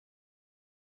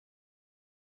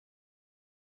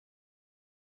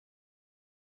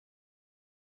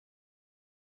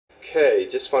Okay,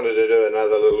 just wanted to do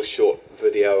another little short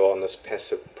video on this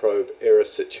passive probe error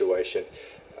situation.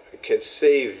 I can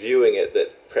see viewing it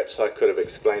that perhaps I could have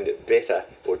explained it better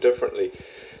or differently.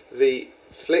 The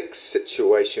flex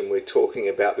situation we're talking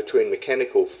about between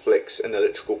mechanical flex and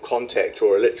electrical contact,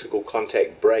 or electrical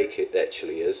contact break it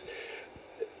actually is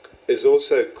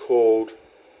also called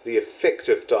the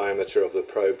effective diameter of the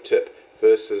probe tip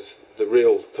versus the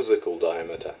real physical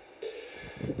diameter.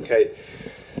 Okay.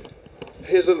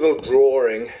 Here's a little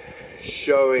drawing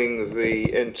showing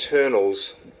the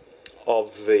internals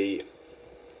of the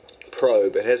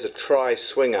probe. It has a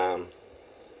tri-swing arm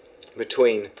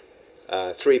between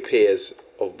three pairs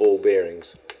of ball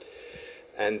bearings,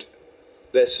 and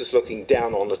this is looking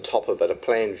down on the top of it, a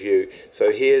plan view.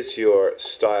 So here's your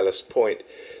stylus point.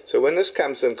 So when this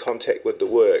comes in contact with the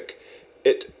work,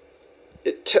 it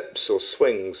tips or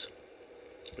swings.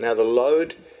 Now the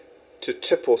load to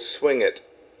tip or swing it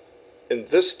in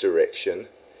this direction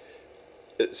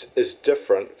is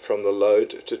different from the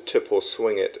load to tip or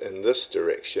swing it in this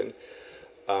direction,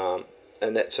 and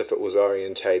that's if it was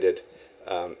orientated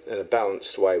in a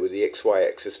balanced way with the XY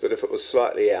axis. But if it was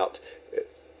slightly out,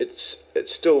 it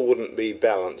still wouldn't be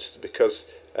balanced, because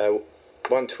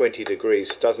 120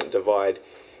 degrees doesn't divide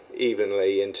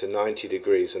evenly into 90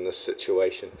 degrees in this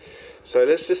situation. So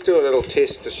let's just do a little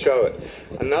test to show it.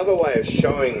 Another way of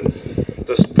showing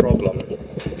this problem,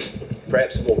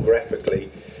 perhaps more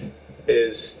graphically,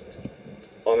 is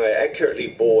on an accurately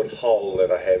bored hole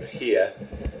that I have here.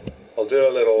 I'll do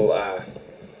a little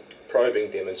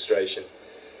probing demonstration.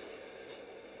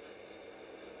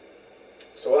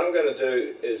 So what I'm going to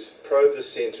do is probe the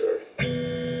center.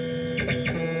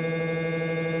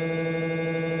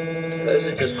 This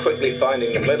is just quickly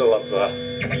finding the middle of the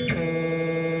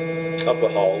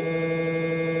hole.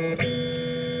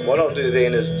 What I'll do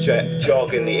then is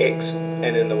jog in the X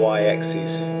and in the Y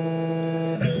axes.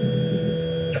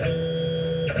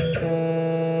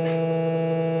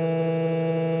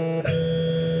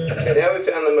 Okay, now we've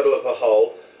found the middle of the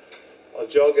hole. I'll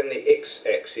jog in the X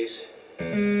axis.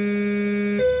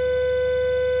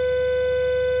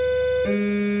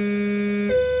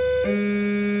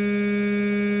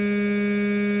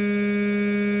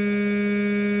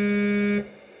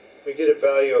 We get a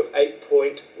value of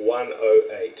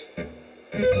 8.108.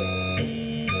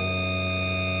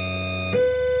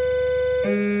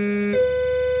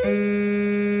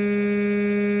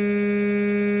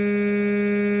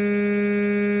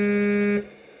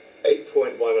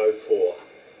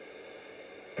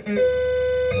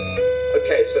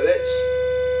 Okay, so that's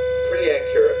pretty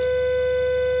accurate.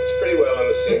 It's pretty well in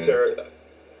the centre.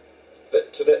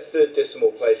 To that third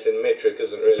decimal place in metric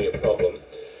isn't really a problem.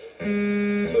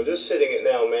 So I'm just setting it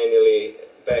now manually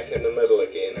back in the middle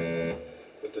again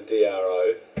with the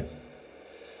DRO.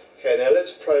 Okay, now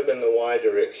let's probe in the Y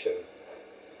direction.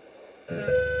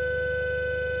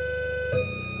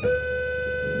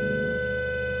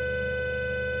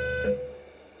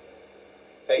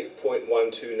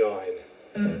 8.129.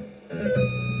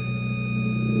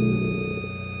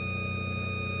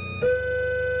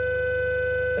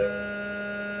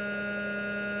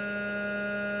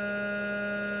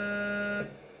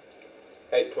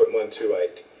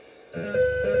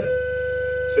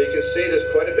 So you can see there's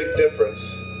quite a big difference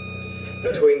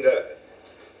between the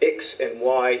X and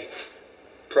Y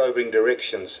probing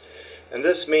directions, and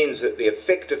this means that the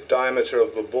effective diameter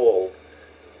of the ball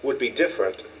would be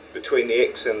different between the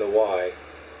X and the Y,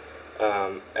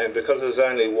 and because there's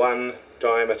only one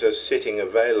diameter setting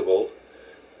available,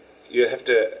 you have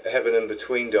to have an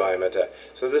in-between diameter.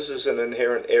 So this is an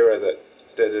inherent error that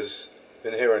is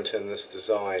inherent in this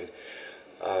design.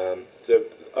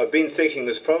 I've been thinking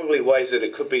there's probably ways that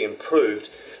it could be improved.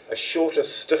 A shorter,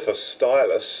 stiffer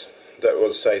stylus that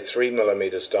was, say,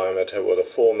 3mm diameter with a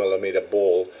 4mm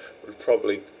ball would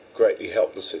probably greatly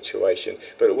help the situation,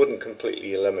 but it wouldn't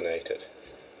completely eliminate it.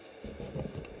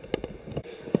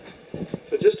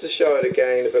 So just to show it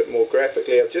again a bit more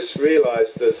graphically, I've just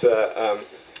realized there's a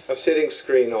setting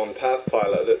screen on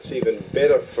PathPilot that's even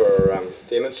better for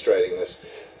demonstrating this.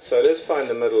 So let's find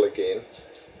the middle again.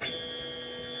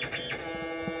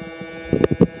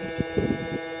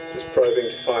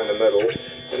 Probing to find the middle,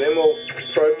 and then we'll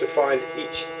probe to find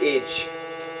each edge,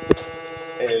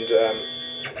 and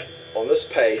on this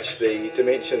page the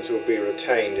dimensions will be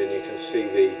retained and you can see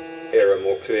the error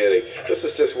more clearly. This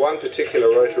is just one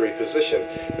particular rotary position.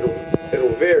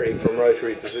 It'll vary from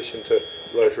rotary position to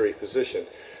rotary position.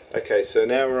 Okay, so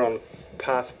now we're on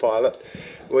PathPilot.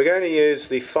 We're going to use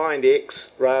the find X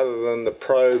rather than the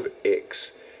probe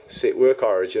X set work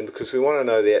origin, because we want to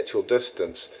know the actual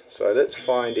distance. So let's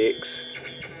find X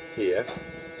here.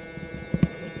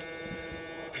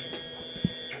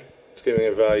 It's giving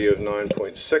a value of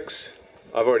 9.6.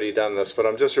 I've already done this, but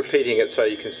I'm just repeating it so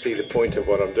you can see the point of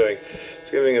what I'm doing.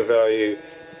 It's giving a value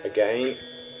again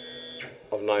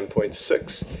of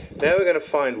 9.6. Now we're going to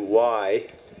find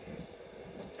y.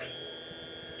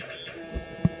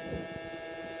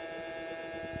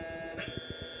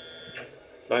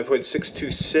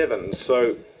 .627.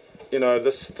 So, you know,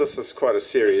 this is quite a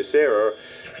serious error.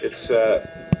 It's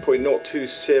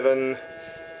 0.027.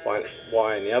 Find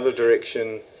y in the other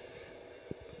direction.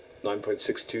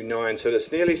 9.629, so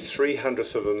that's nearly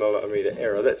 0.03 of a millimeter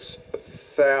error. That's a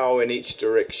thou in each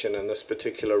direction in this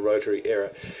particular rotary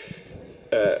error,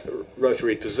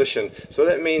 rotary position. So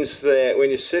that means that when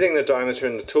you're setting the diameter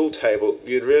in the tool table,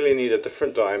 you'd really need a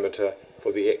different diameter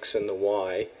for the x and the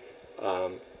y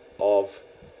of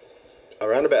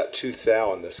around about 2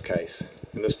 thou in this case,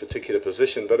 in this particular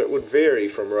position, but it would vary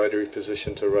from rotary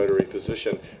position to rotary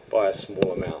position by a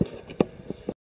small amount.